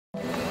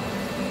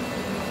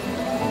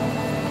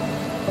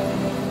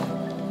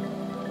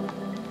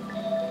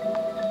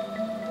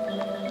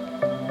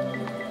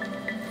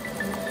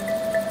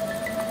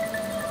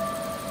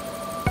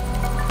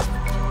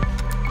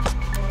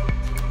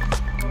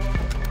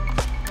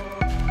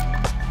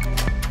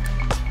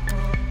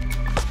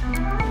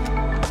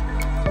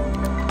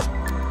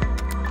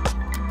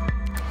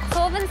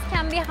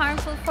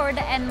for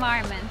the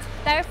environment.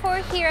 Therefore,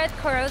 here at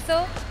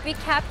Korozo, we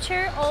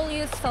capture all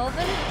used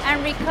solvent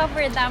and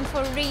recover them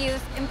for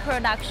reuse in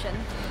production.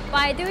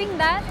 By doing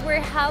that,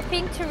 we're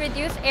helping to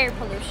reduce air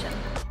pollution.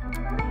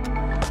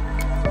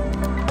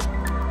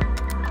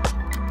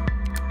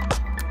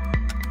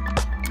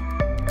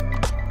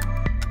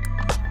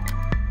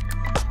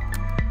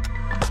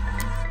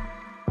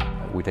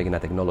 We're taking a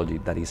technology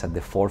that is at the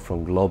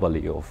forefront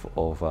globally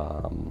of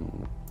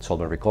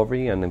solvent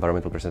recovery and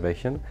environmental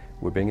preservation.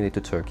 We're bringing it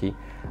to Turkey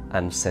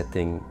and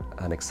setting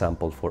an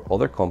example for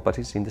other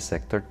companies in the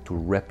sector to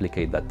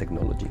replicate that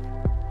technology.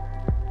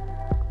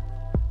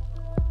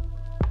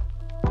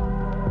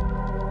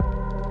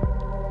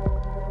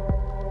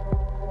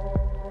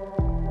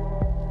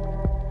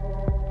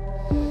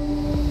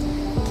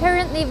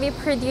 Currently, we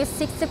produce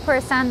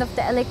 60% of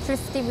the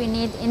electricity we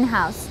need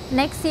in-house.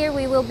 Next year,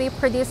 we will be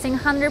producing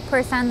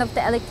 100% of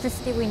the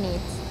electricity we need.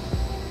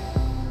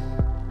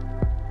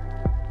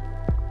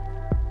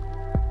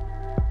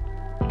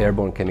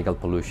 Airborne chemical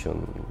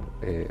pollution,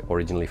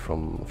 originally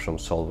from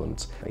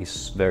solvents,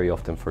 is very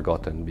often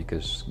forgotten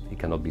because it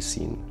cannot be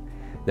seen.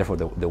 Therefore,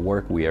 the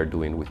work we are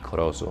doing with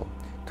Korozo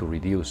to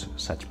reduce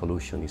such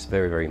pollution is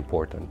very, very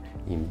important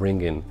in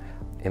bringing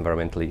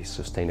environmentally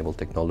sustainable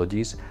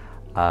technologies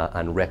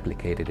and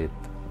replicated it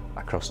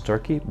across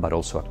Turkey, but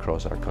also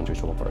across our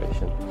countries of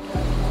operation.